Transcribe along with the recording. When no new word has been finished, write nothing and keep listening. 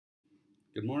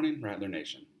Good morning, Rattler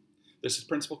Nation. This is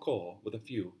Principal Cole with a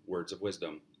few words of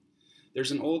wisdom.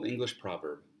 There's an old English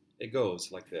proverb. It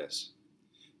goes like this: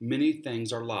 Many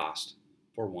things are lost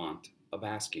for want of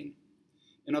asking.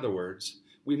 In other words,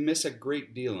 we miss a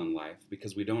great deal in life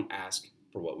because we don't ask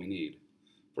for what we need.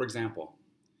 For example,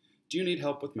 do you need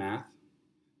help with math?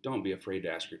 Don't be afraid to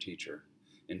ask your teacher.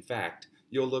 In fact,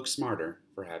 you'll look smarter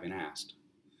for having asked.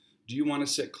 Do you want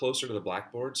to sit closer to the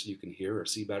blackboard so you can hear or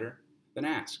see better? Then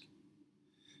ask.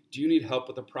 Do you need help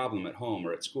with a problem at home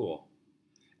or at school?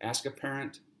 Ask a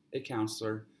parent, a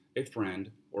counselor, a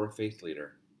friend, or a faith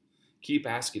leader. Keep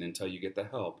asking until you get the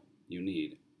help you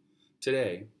need.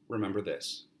 Today, remember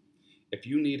this: if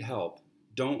you need help,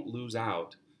 don't lose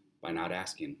out by not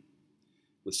asking.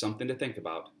 With something to think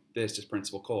about, this is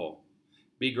Principal Cole.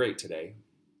 Be great today,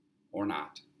 or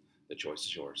not. The choice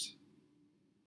is yours.